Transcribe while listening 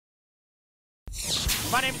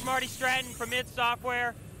My name is Marty Stratton from id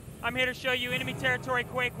Software. I'm here to show you Enemy Territory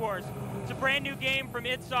Quake Wars. It's a brand new game from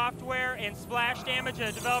id Software and Splash Damage,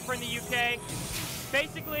 a developer in the UK.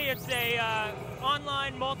 Basically, it's a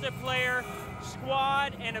online multiplayer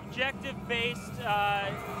squad and objective-based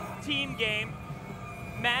team game.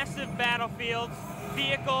 Massive battlefields,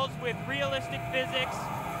 vehicles with realistic physics.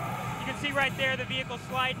 You can see right there the vehicle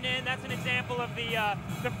sliding in. That's an example of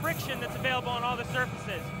the friction that's available on all the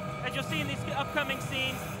surfaces. As you'll see in these upcoming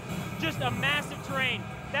scenes, just a massive terrain.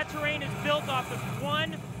 That terrain is built off of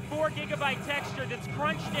one 4 GB texture that's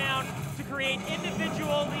crunched down to create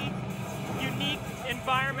individually unique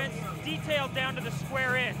environments, detailed down to the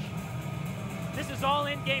square inch. This is all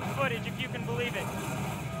in-game footage, if you can believe it.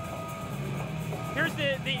 Here's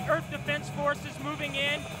the Earth Defense Forces moving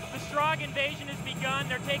in. The Strogg invasion has begun.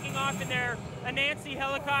 They're taking off in their Anansi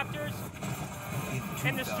helicopters.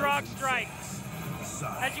 And the Strogg strike.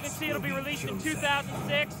 As you can see, it'll be released in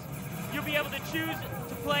 2006. You'll be able to choose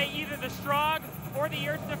to play either the Strogg or the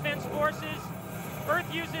Earth Defense Forces.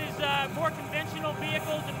 Earth uses more conventional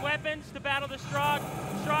vehicles and weapons to battle the Strogg.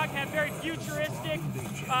 Strogg have very futuristic,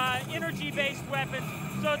 energy-based weapons.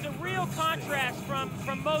 So it's a real contrast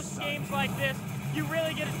from most games like this. You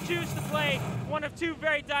really get to choose to play one of two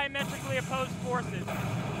very diametrically opposed forces.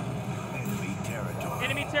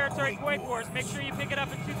 Enemy Territory Quake Wars. Make sure you pick it up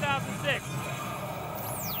in 2006.